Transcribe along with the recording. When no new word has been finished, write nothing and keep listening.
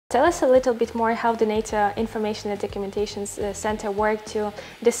Tell us a little bit more how the NATO Information and Documentation Center work to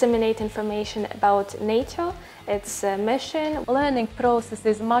disseminate information about NATO, its mission. Learning process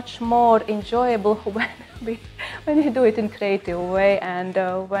is much more enjoyable when we do it in creative way and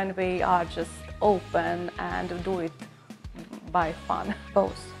when we are just open and do it by fun.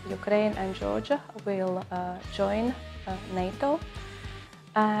 Both Ukraine and Georgia will join NATO,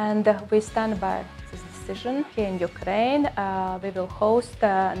 and we stand by this decision. Here in Ukraine, we will host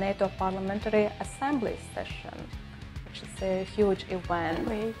the NATO Parliamentary Assembly session, which is a huge event.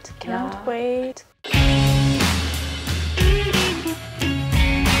 Wait, can't wait.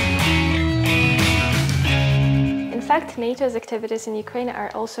 In fact, NATO's activities in Ukraine are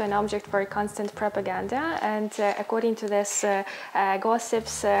also an object for constant propaganda, and according to this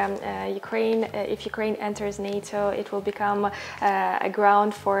gossips, if Ukraine enters NATO, it will become a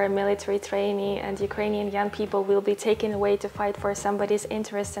ground for military training, and Ukrainian young people will be taken away to fight for somebody's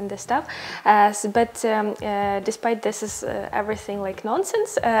interest and this stuff. But despite this is everything like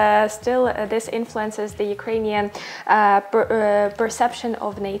nonsense, still this influences the Ukrainian perception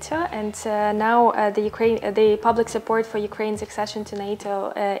of NATO, and now the public support for Ukraine's accession to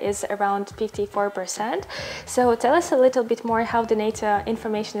NATO is around 54%. So tell us a little bit more how the NATO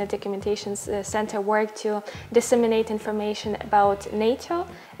Information and Documentation Center work to disseminate information about NATO,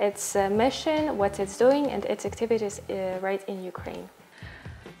 its mission, what it's doing, and its activities right in Ukraine.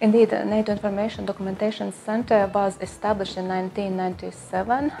 Indeed, the NATO Information Documentation Center was established in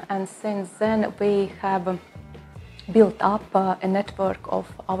 1997, and since then we have built up a network of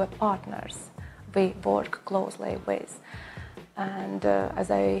our partners we work closely with. And as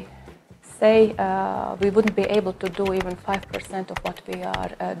I say, we wouldn't be able to do even 5% of what we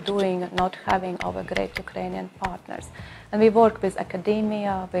are doing not having our great Ukrainian partners. And we work with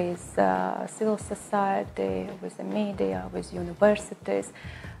academia, with civil society, with the media, with universities.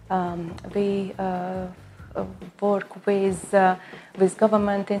 We work with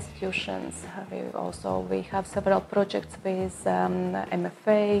government institutions. We have several projects with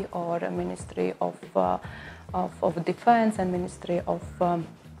MFA or Ministry of Defense and Ministry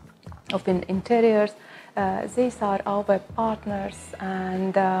of Interiors. These are our partners,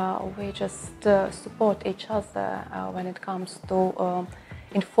 and we just support each other when it comes to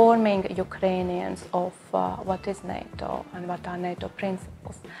informing Ukrainians of what is NATO and what are NATO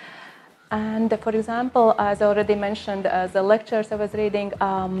principles. And for example, as I already mentioned, the lectures I was reading,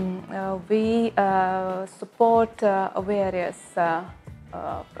 we support various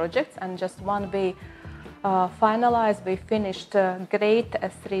projects, and just one we finalized. We finished a great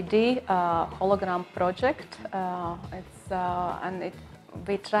 3D hologram project.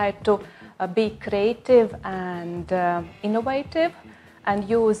 We try to be creative and innovative and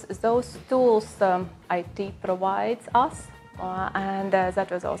use those tools IT provides us.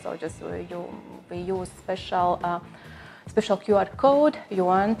 That was also just we use special QR code you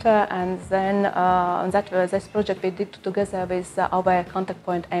enter, and then that was this project we did together with our contact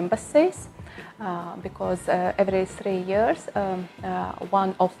point embassies, because every 3 years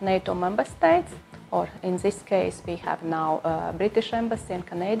one of NATO member states, or in this case we have now British embassy and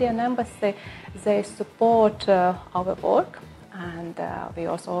Canadian embassy, they support our work. And we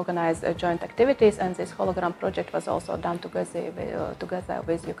also organize joint activities, and this hologram project was also done together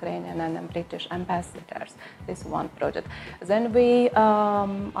with Ukrainian and British ambassadors, this one project. Then we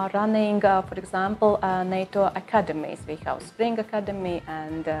are running, for example, NATO academies. We have Spring Academy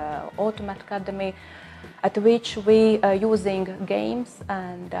and Autumn Academy, at which we are using games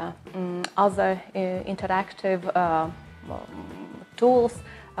and other interactive tools.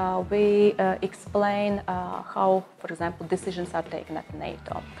 We explain how, for example, decisions are taken at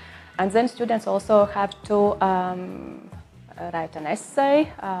NATO. And then students also have to write an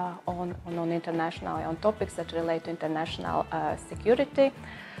essay on topics that relate to international security.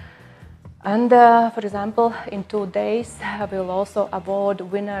 And for example, in 2 days, we'll also award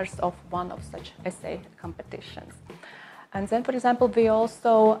winners of one of such essay competitions. And then, for example, we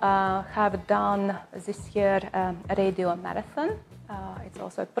also have done this year a radio marathon. It's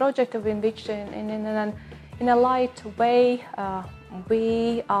also a project in which, in a light way,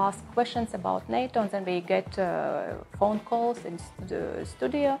 we ask questions about NATO, and then we get phone calls in the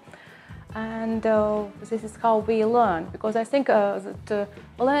studio. And this is how we learn, because I think the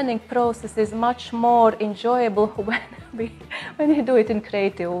learning process is much more enjoyable when we do it in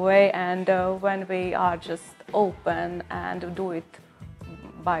creative way, and when we are just open and do it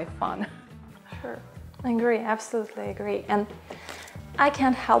by fun. Sure, I agree, absolutely agree. And I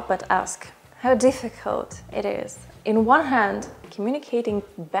can't help but ask how difficult it is, in one hand, communicating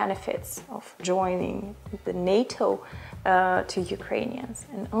benefits of joining the NATO to Ukrainians,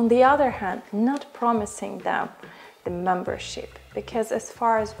 and on the other hand, not promising them the membership, because as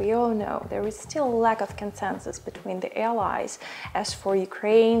far as we all know, there is still a lack of consensus between the allies as for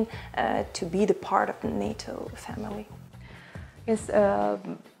Ukraine to be the part of the NATO family. Yes,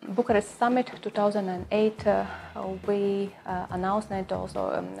 Bucharest Summit 2008, we announced, NATO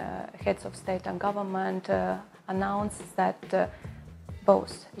also heads of state and government announced that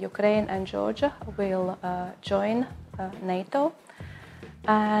both Ukraine and Georgia will join NATO,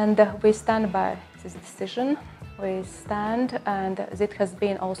 and we stand by this decision. We stand, and it has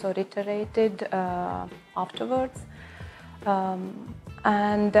been also reiterated afterwards.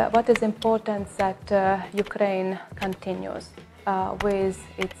 And what is important is that Ukraine continues with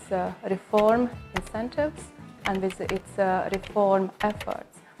its reform incentives and with its reform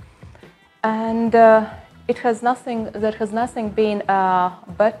efforts. And there has nothing been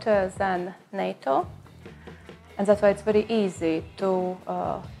better than NATO. And that's why it's very easy to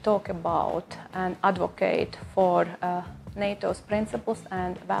talk about and advocate for NATO's principles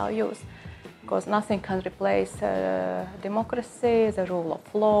and values, because nothing can replace democracy, the rule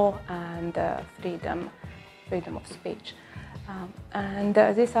of law, and freedom of speech. And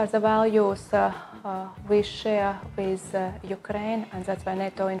these are the values we share with Ukraine, and that's why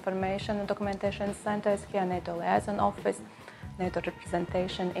NATO Information and Documentation Center is here, NATO Liaison Office, NATO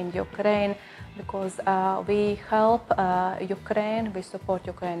representation in Ukraine, because we help Ukraine, we support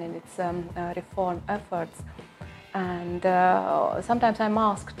Ukraine in its reform efforts. And sometimes I'm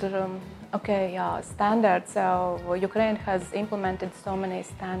asked, standards, Ukraine has implemented so many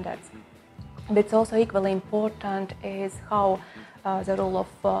standards. But it's also equally important is how the rule of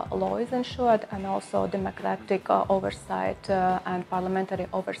law is ensured, and also democratic oversight and parliamentary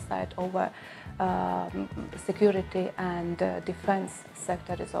oversight over security and defense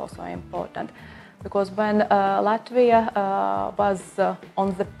sector is also important. Because when Latvia was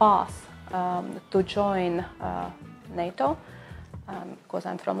on the path to join NATO, because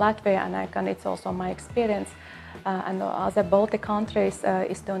I'm from Latvia and it's also my experience, and other Baltic countries,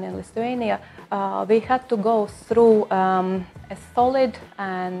 Estonia and Lithuania, we had to go through a solid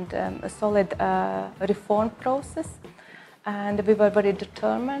reform process, and we were very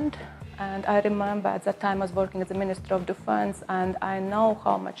determined. And I remember at that time I was working as the Minister of Defense, and I know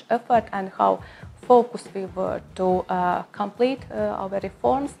how much effort and how focused we were to complete our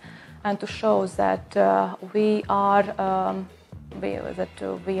reforms and to show that we are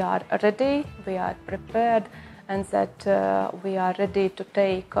ready, we are prepared, and that we are ready to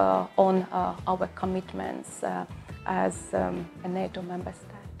take on our commitments as a NATO member state.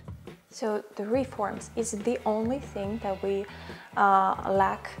 So the reforms, is it the only thing that we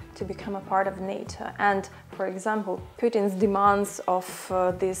lack to become a part of NATO? And for example, Putin's demands of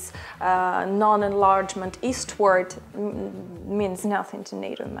this non-enlargement eastward means nothing to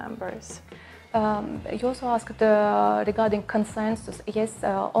NATO members. You also asked regarding consensus. Yes,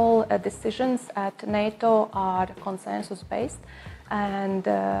 all decisions at NATO are consensus-based, and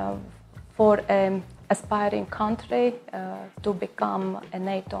for an aspiring country to become a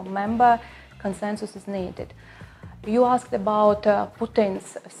NATO member, consensus is needed. You asked about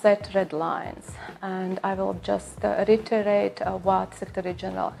Putin's set red lines, and I will just reiterate what Secretary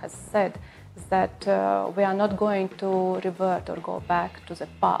General has said, is that we are not going to revert or go back to the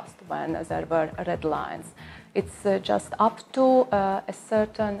past when there were red lines. It's just up to an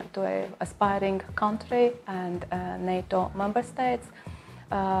aspiring country and NATO member states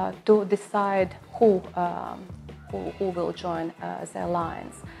to decide who will join the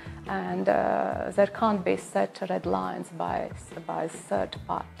alliance. And there can't be set red lines by third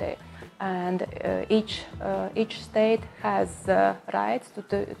party. And each state has rights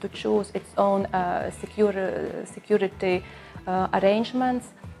to choose its own security arrangements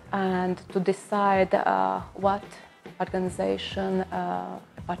and to decide what organization a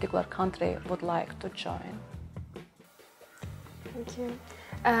particular country would like to join. Thank you.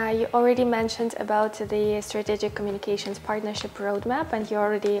 You already mentioned about the Strategic Communications Partnership Roadmap, and you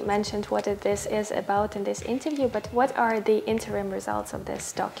already mentioned what this is about in this interview, but what are the interim results of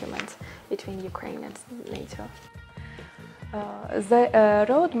this document between Ukraine and NATO? The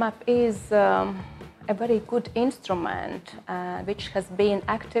roadmap is a very good instrument which has been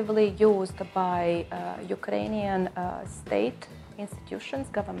actively used by Ukrainian state institutions,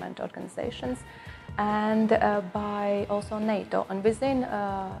 government organizations, and by also NATO. And within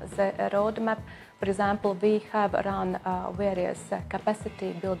the roadmap, for example, we have run various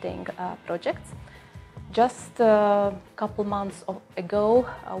capacity building projects. Just a couple months ago,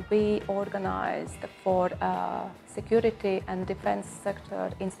 we organized for security and defense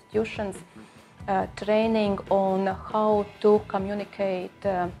sector institutions training on how to communicate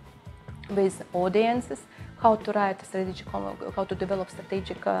with audiences, how to write strategic, how to develop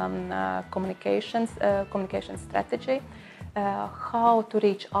strategic communication strategy, how to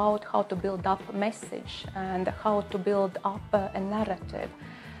reach out, how to build up a message, and how to build up a narrative.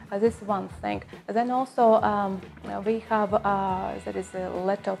 This is one thing. Then also we have there is a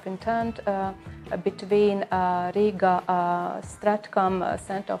letter of intent between Riga Stratcom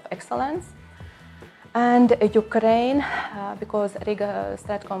Center of Excellence and Ukraine, because Riga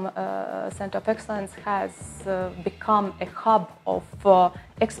Stratcom Center of Excellence has become a hub of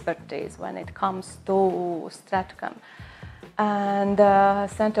expertise when it comes to Stratcom. And the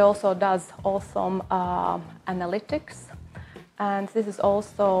center also does awesome analytics. And this is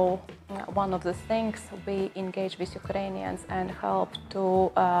also one of the things we engage with Ukrainians and help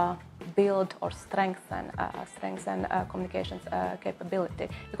to build or strengthen communications capability,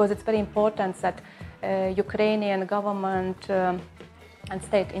 because it's very important that Ukrainian government and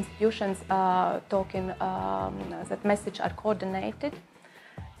state institutions are talking that message are coordinated,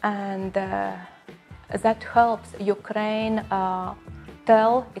 and that helps Ukraine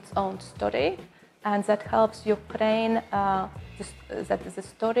tell its own story, and that helps Ukraine that the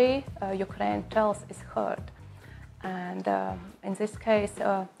story Ukraine tells is heard. And in this case,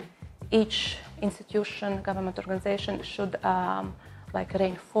 each institution, government organization should like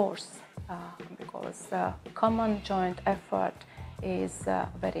reinforce, because common joint effort is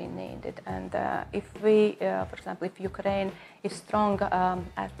very needed. And if we, for example, if Ukraine is strong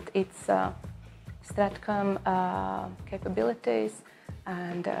at its Stratcom capabilities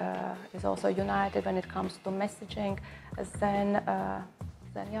and is also united when it comes to messaging,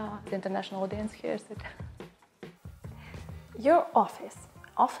 then yeah, the international audience hears it. Your office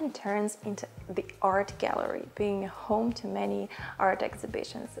often turns into the art gallery, being home to many art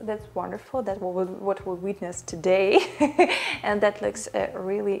exhibitions. That's wonderful. That's what we witnessed today, and that looks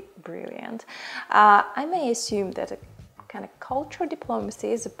really brilliant. I may assume that a kind of cultural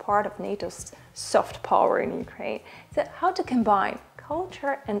diplomacy is a part of NATO's soft power in Ukraine. So how to combine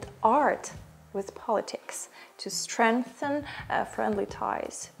culture and art with politics to strengthen friendly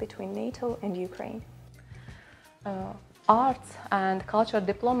ties between NATO and Ukraine? Art and cultural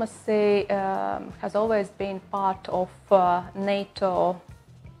diplomacy has always been part of NATO,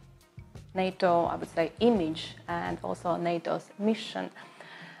 I would say, image, and also NATO's mission.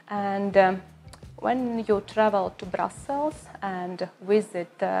 And when you travel to Brussels and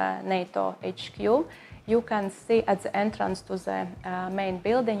visit NATO HQ, you can see at the entrance to the main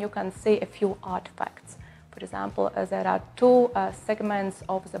building, you can see a few artifacts. For example, there are two segments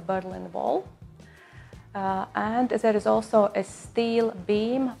of the Berlin Wall. And there is also a steel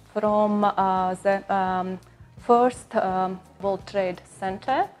beam from the first World Trade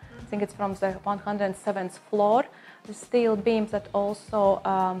Center. I think it's from the 107th floor. The steel beams that also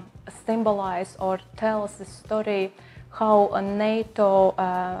symbolize or tells the story how NATO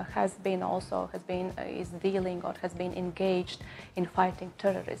is dealing or has been engaged in fighting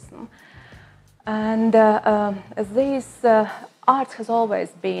terrorism. And this art has always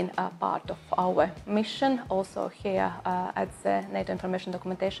been a part of our mission, also here at the NATO Information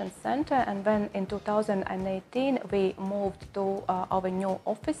Documentation Center. And when in 2018 we moved to our new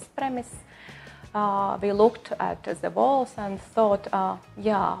office premise, we looked at the walls and thought,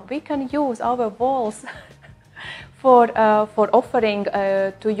 yeah, we can use our walls for offering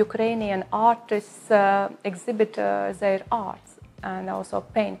to Ukrainian artists exhibit their arts and also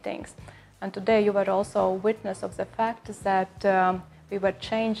paintings. And today you were also witness of the fact that we were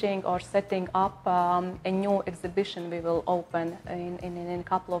changing or setting up a new exhibition we will open in a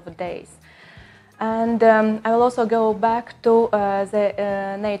couple of days. And I will also go back to the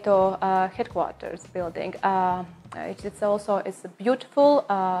NATO headquarters building. It's beautiful.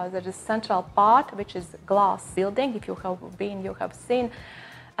 There is a central part which is glass building. If you have been, you have seen.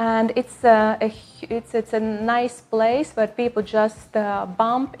 And it's a nice place where people just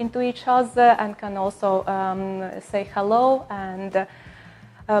bump into each other and can also say hello. And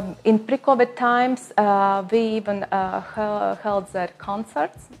in pre-COVID times, we even held their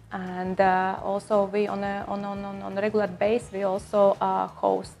concerts, and also we on a regular basis we also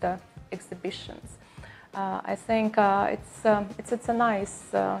host exhibitions. I think it's a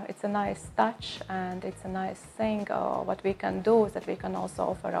nice touch, and it's a nice thing. What we can do is that we can also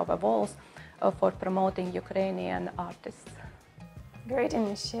offer our walls for promoting Ukrainian artists. Great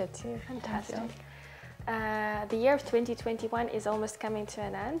initiative. Fantastic. The year of 2021 is almost coming to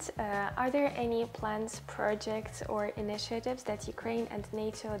an end. Are there any plans, projects, or initiatives that Ukraine and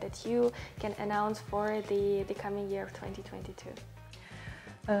NATO that you can announce for the coming year of 2022?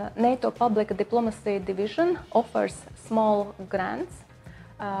 NATO Public Diplomacy Division offers small grants,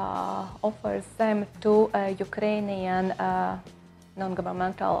 offers them to Ukrainian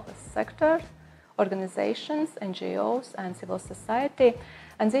non-governmental sector, organizations, NGOs and civil society.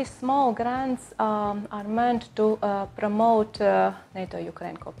 And these small grants are meant to promote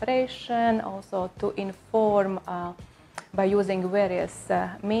NATO-Ukraine cooperation, also to inform by using various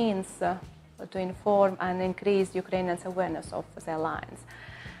means to inform and increase Ukrainians' awareness of the alliance.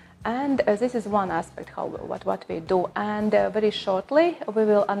 And this is one aspect what we do. And very shortly we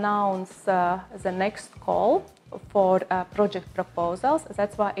will announce the next call for project proposals.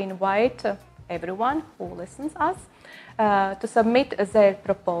 That's why I invite everyone who listens us to submit their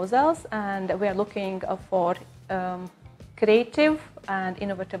proposals, and we are looking for creative and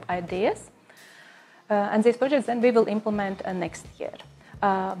innovative ideas. And these projects then we will implement next year.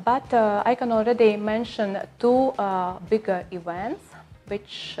 But I can already mention two bigger events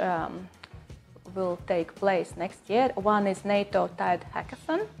which will take place next year. One is NATO TIDE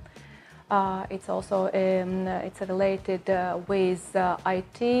Hackathon. It's also it's related with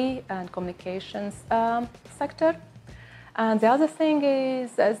IT and communications sector. And the other thing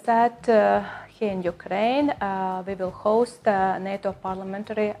is that here in Ukraine we will host a NATO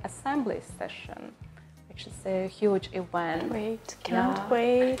Parliamentary Assembly session, which is a huge event. Wait, can't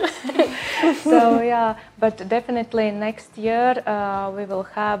wait. So yeah, but definitely next year we will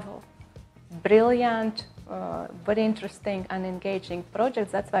have brilliant, very interesting and engaging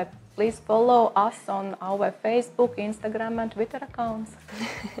projects. That's why please follow us on our Facebook, Instagram and Twitter accounts.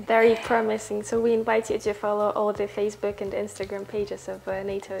 Very promising. So we invite you to follow all the Facebook and Instagram pages of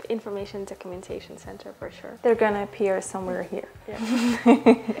NATO Information Documentation Center for sure. They're gonna appear somewhere here.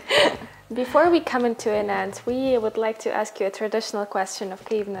 Yeah. Before we come into an end, we would like to ask you a traditional question of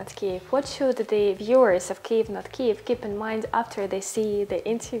Kyiv Not Kyiv. What should the viewers of Kyiv Not Kyiv keep in mind after they see the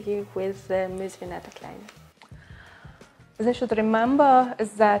interview with Ms Vineta Kleine? They should remember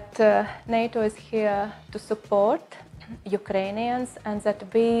that NATO is here to support Ukrainians, and that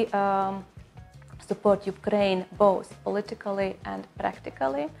we support Ukraine both politically and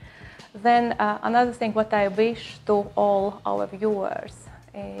practically. Then another thing what I wish to all our viewers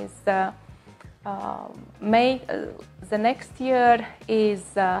is may the next year is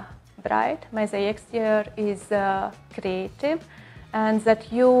bright, may the next year is creative, and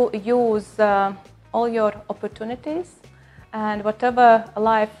that you use all your opportunities, and whatever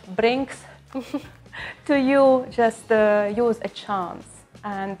life brings to you, just use a chance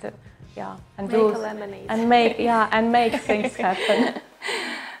and make things happen.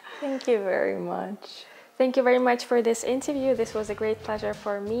 Thank you very much. Thank you very much for this interview. This was a great pleasure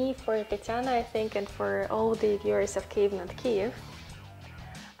for me, for Tatiana, I think, and for all the viewers of Kyiv Not Kyiv.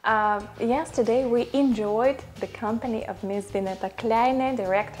 Yes, today we enjoyed the company of Ms Vineta Kleine,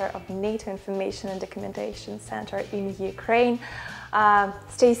 Director of NATO Information and Documentation Center in Ukraine.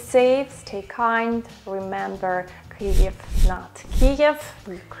 Stay safe, stay kind. Remember, Kyiv, not Kiev.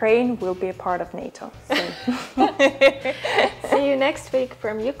 Ukraine will be a part of NATO soon. See you next week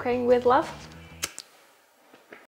from Ukraine with love.